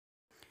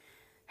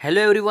Hello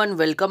everyone,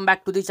 welcome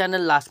back to the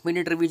channel Last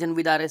Minute Revision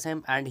with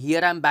RSM, and here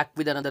I am back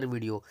with another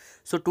video.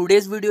 So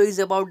today's video is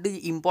about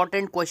the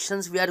important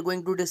questions we are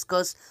going to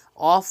discuss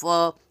of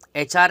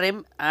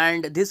HRM,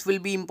 and this will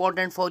be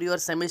important for your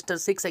semester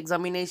 6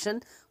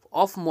 examination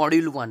of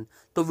module 1।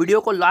 तो video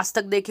को last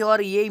तक देखें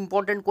और ये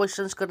important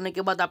questions करने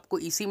के बाद आपको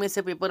इसी में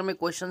से पेपर में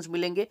क्वेश्चंस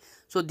मिलेंगे।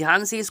 सो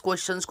ध्यान से इस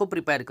क्वेश्चंस को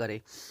प्रिपेयर करें।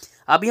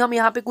 अभी हम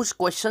यहाँ पे कुछ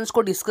क्वेश्चंस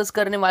को डिस्कस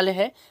करने वाले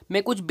हैं।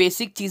 मैं कुछ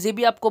बेसिक चीज़ें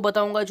भी आपको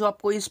बताऊंगा जो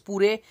आपको इस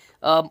पूरे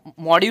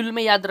मॉड्यूल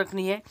में याद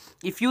रखनी है।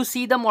 If you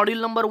see the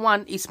module number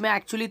 1, इसमें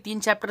एक्चुअली 3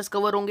 चैप्टर्स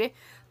कवर होंगे।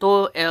 तो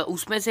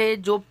उसमें से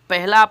जो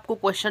पहला आपको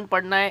क्वेश्चन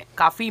पढ़ना है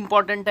काफ़ी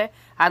इंपॉर्टेंट है,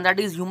 and that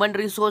is human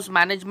resource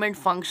management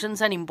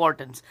functions and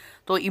importance.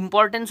 तो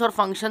इम्पॉर्टेंस और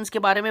फंक्शंस के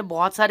बारे में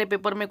बहुत सारे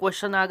पेपर में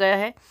क्वेश्चन आ गया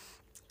है।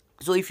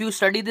 So if you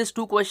study these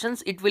two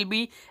questions, it will be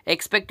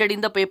expected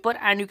in the paper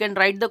and you can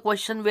write the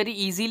question very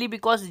easily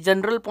because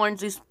general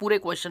points इस पूरे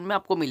question में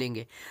आपको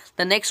मिलेंगे।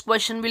 The next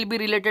question will be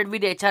related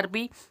with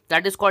HRP,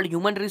 that is called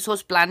Human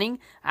Resource Planning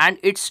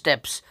and its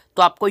steps।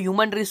 तो आपको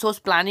Human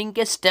Resource Planning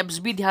के steps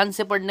भी ध्यान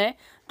से पढ़ने हैं।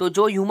 तो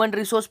जो Human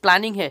Resource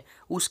Planning है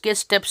उसके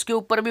steps के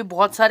ऊपर भी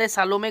बहुत सारे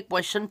सालों में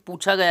क्वेश्चन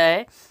पूछा गया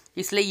है,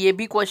 इसलिए ये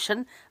भी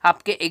क्वेश्चन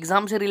आपके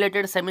एग्जाम से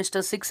रिलेटेड,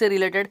 सेमेस्टर 6 से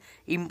रिलेटेड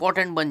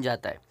इंपॉर्टेंट बन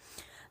जाता है।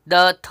 The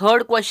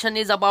third question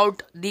is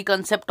about the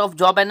concept of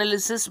job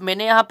analysis.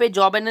 मैंने यहाँ पे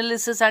job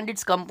analysis and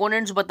it's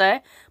components बताए,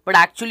 बट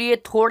एक्चुअली ये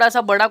थोड़ा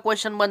सा बड़ा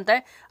क्वेश्चन बनता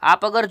है।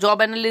 आप अगर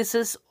जॉब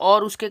एनालिसिस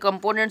और उसके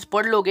कंपोनेंट्स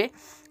पढ़ लोगे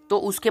तो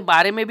उसके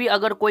बारे में भी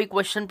अगर कोई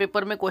क्वेश्चन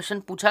पेपर में क्वेश्चन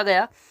पूछा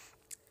गया,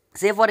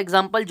 से फॉर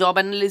एग्जांपल जॉब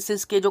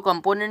एनालिसिस के जो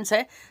कंपोनेंट्स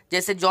है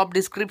जैसे job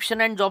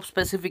description and job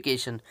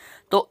specification,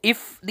 तो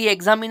if the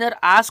examiner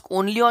ask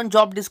only on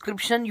job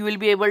description you will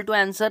be able to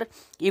answer.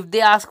 If they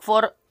ask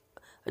for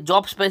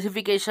job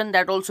specification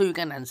that also you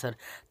can answer.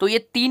 तो ये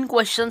 3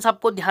 questions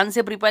आपको ध्यान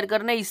से prepare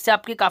करने हैं, इससे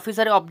आपके काफ़ी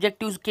सारे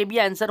ऑब्जेक्टिव्स के भी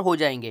आंसर हो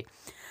जाएंगे।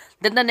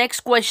 Then the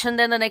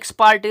next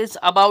part is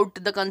about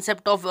the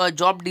concept of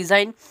job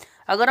design.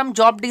 अगर हम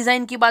जॉब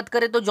डिज़ाइन की बात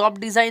करें तो जॉब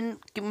डिज़ाइन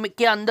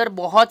के अंदर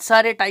बहुत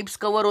सारे टाइप्स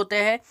कवर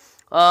होते हैं।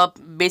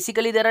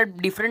 Basically there are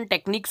different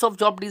techniques of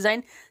job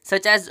design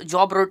such as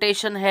job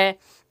rotation है,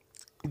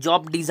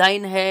 जॉब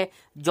डिज़ाइन है,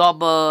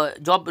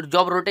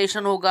 जॉब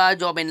रोटेशन होगा,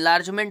 जॉब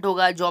एनलार्जमेंट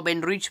होगा, जॉब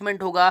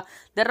एनरिचमेंट होगा।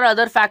 There are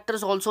other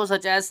factors also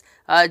such as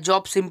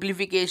job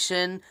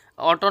simplification,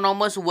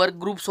 autonomous work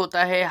groups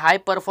होता है, high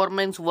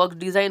performance work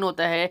design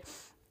होता है।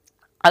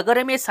 अगर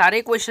हम ये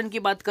सारे क्वेश्चन की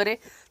बात करें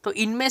तो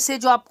इनमें से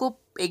जो आपको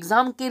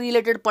एग्जाम के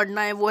रिलेटेड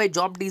पढ़ना है वो है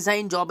job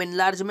design, job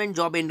enlargement,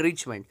 job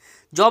enrichment.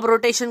 Job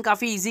rotation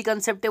काफ़ी इजी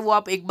कंसेप्ट है, वो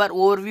आप एक बार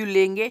ओवरव्यू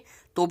लेंगे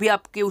तो भी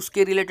आपके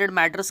उसके रिलेटेड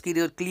मैटर्स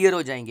क्लियर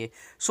हो जाएंगे।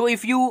 So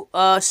if you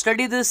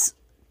study this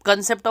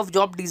concept of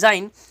job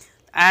design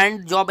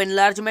and job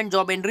enlargement,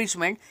 job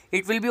enrichment,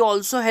 it will be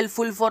also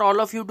helpful for all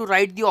of you to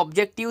write the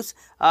objectives.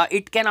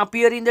 It can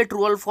appear in the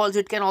true or false,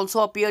 it can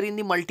also appear in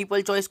the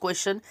multiple choice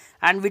question,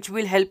 and which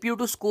will help you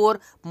to score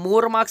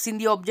more marks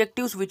in the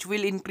objectives, which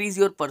will increase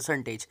your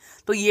percentage।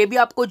 तो ये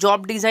भी आपको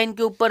job design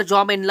के ऊपर,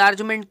 job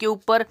enlargement के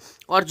ऊपर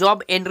और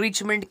job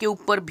enrichment के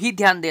ऊपर भी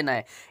ध्यान देना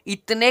है।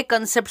 इतने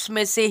कंसेप्ट्स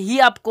में से ही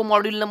आपको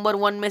मॉड्यूल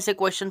नंबर 1 में से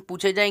क्वेश्चन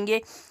पूछे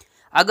जाएंगे।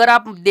 अगर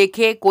आप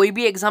देखें कोई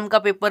भी एग्जाम का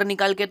पेपर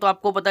निकाल के तो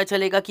आपको पता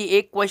चलेगा कि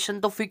एक क्वेश्चन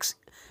तो फिक्स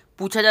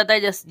पूछा जाता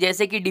है,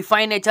 जैसे कि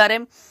define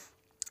HRM,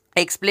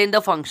 explain the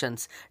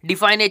functions,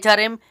 define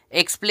HRM,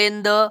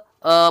 explain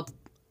the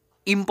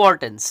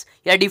importance,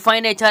 या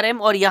डिफाइन एचआरएम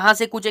और यहाँ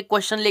से कुछ एक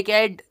क्वेश्चन लेके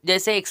आए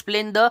जैसे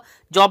explain the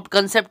job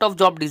concept of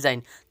job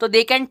design. तो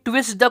they can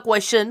twist the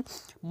question,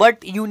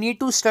 but you need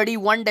to study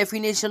one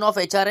definition of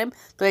HRM.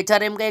 तो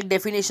एचआरएम का एक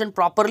डेफिनेशन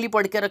प्रॉपरली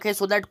पढ़ के रखें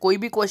सो दैट कोई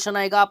भी क्वेश्चन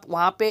आएगा आप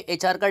वहाँ पे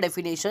एचआर का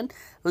डेफिनेशन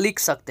लिख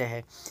सकते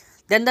हैं।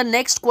 Then the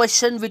next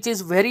question which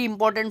is very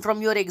important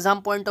from your exam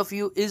point of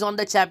view is on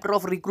the chapter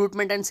of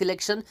recruitment and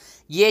selection.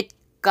 ये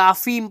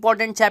काफ़ी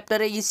इंपॉर्टेंट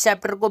चैप्टर है, इस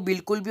चैप्टर को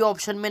बिल्कुल भी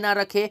ऑप्शन में ना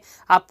रखें।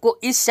 आपको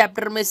इस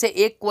चैप्टर में से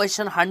एक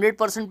क्वेश्चन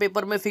 100%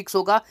 पेपर में फिक्स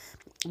होगा,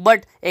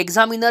 बट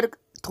एग्जामिनर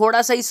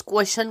थोड़ा सा इस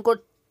क्वेश्चन को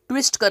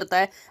ट्विस्ट करता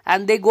है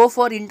and they go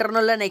for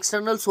internal and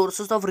external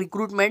sources of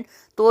recruitment.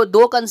 तो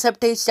 2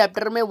 कंसेप्ट है इस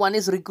चैप्टर में, one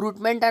is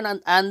recruitment and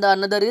the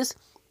another is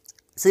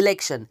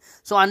selection.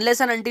 So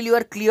unless and until you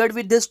are cleared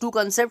with this 2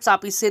 concepts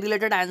आप इससे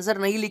related answer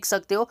नहीं लिख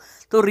सकते हो।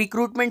 तो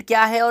रिक्रूटमेंट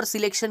क्या है और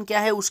सिलेक्शन क्या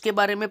है उसके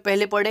बारे में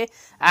पहले पढ़े।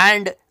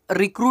 एंड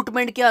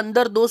रिक्रूटमेंट के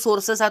अंदर 2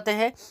 सोर्सेस आते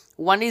हैं,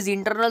 one is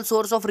internal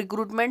source of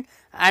recruitment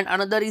and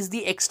another is the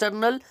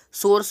external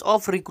source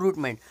of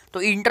recruitment.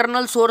 तो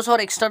इंटरनल सोर्स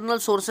और एक्सटर्नल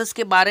सोर्सेस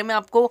के बारे में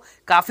आपको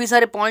काफ़ी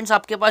सारे पॉइंट्स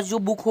आपके पास जो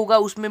बुक होगा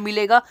उसमें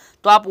मिलेगा,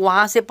 तो आप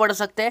वहाँ से पढ़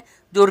सकते हैं।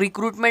 जो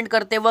रिक्रूटमेंट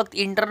करते वक्त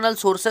इंटरनल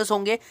सोर्सेस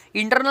होंगे,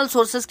 इंटरनल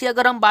सोर्सेस की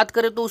अगर हम बात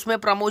करें तो उसमें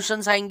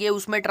प्रमोशंस आएंगे,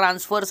 उसमें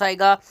ट्रांसफर्स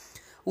आएगा,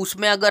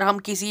 उसमें अगर हम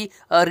किसी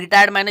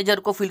रिटायर्ड मैनेजर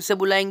को फिर से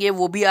बुलाएंगे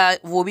वो भी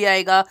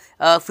आएगा,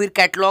 फिर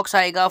कैटलॉग्स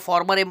आएगा,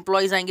 फॉर्मर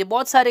एम्प्लॉयज़ आएंगे,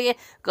 बहुत सारे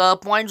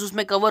पॉइंट्स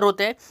उसमें कवर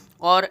होते हैं।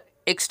 और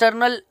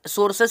एक्सटर्नल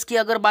सोर्सेज की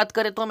अगर बात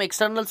करें तो हम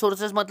एक्सटर्नल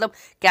सोर्सेज मतलब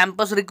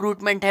कैंपस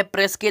रिक्रूटमेंट है,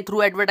 प्रेस के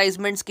थ्रू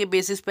एडवर्टाइजमेंट्स के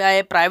बेसिस पे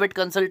आए, प्राइवेट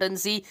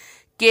कंसल्टेंसी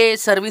के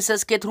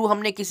सर्विसेज के थ्रू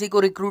हमने किसी को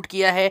रिक्रूट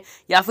किया है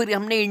या फिर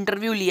हमने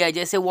इंटरव्यू लिया है,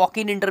 जैसे वॉक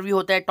इन इंटरव्यू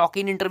होता है, टॉक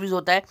इन इंटरव्यूज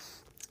होता है,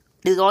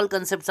 this all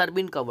concepts are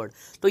been covered.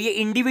 तो ये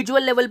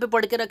इंडिविजुअल लेवल पे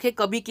पढ़ के रखे,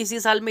 कभी किसी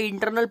साल में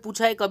इंटरनल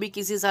पूछा है, कभी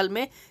किसी साल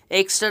में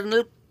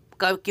एक्सटर्नल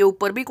के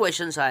ऊपर भी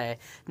क्वेश्चंस आया है।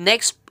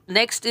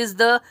 Next is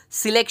the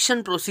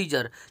selection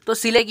procedure. तो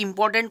सिलेक्ट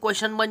इंपॉर्टेंट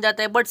क्वेश्चन बन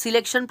जाता है, बट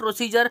सिलेक्शन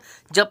प्रोसीजर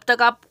जब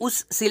तक आप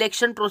उस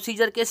सिलेक्शन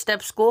प्रोसीजर के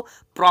स्टेप्स को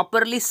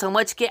प्रॉपरली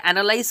समझ के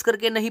एनालाइज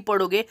करके नहीं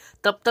पढ़ोगे,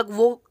 तब तक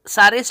वो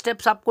सारे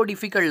स्टेप्स आपको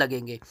डिफिकल्ट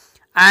लगेंगे।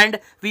 And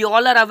we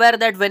all are aware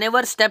that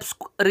whenever steps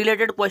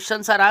related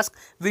questions are asked,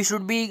 we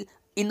should be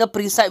in the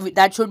precise,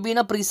 that should be in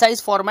a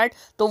precise format.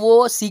 तो वो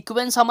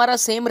sequence हमारा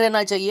same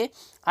रहना चाहिए,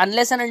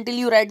 unless and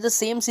until you write the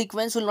same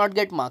sequence will not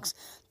get marks।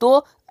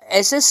 तो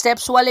ऐसे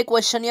steps वाले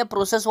question या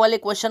process वाले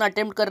क्वेश्चन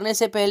अटेम्प्ट करने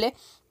से पहले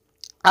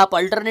आप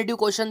अल्टरनेटिव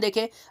क्वेश्चन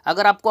देखें।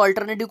 अगर आपको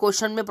अल्टरनेटिव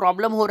क्वेश्चन में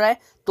प्रॉब्लम हो रहा है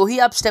तो ही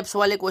आप स्टेप्स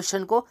वाले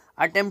क्वेश्चन को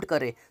अटेम्प्ट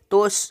करें।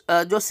 तो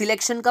जो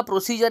सिलेक्शन का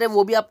प्रोसीजर है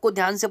वो भी आपको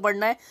ध्यान से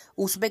पढ़ना है,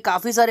 उसमें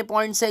काफ़ी सारे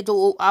पॉइंट्स है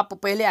जो आप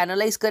पहले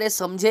एनालाइज करें,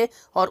 समझे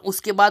और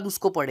उसके बाद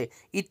उसको पढ़े।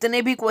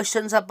 इतने भी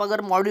क्वेश्चंस आप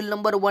अगर मॉड्यूल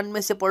नंबर 1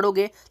 में से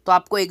पढ़ोगे तो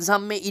आपको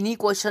एग्जाम में इन्हीं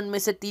क्वेश्चन में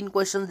से 3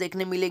 क्वेश्चन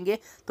देखने मिलेंगे।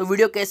 तो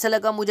वीडियो कैसे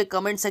लगा मुझे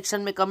कमेंट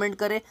सेक्शन में कमेंट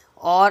करें,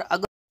 और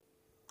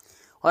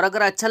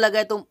अगर अच्छा लगा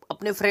है तो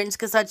अपने फ्रेंड्स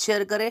के साथ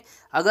शेयर करें।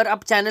 अगर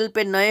आप चैनल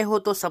पे नए हो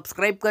तो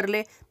सब्सक्राइब कर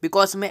ले,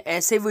 बिकॉज मैं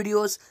ऐसे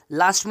videos,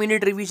 last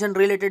minute revision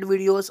related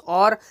videos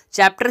और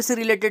चैप्टर से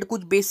रिलेटेड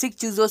कुछ बेसिक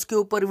चीज़ों के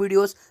ऊपर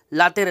वीडियोस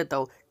लाते रहता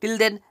हूँ। Till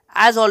then,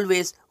 as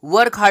always,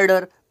 work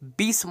harder,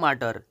 be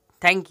smarter.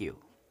 Thank you.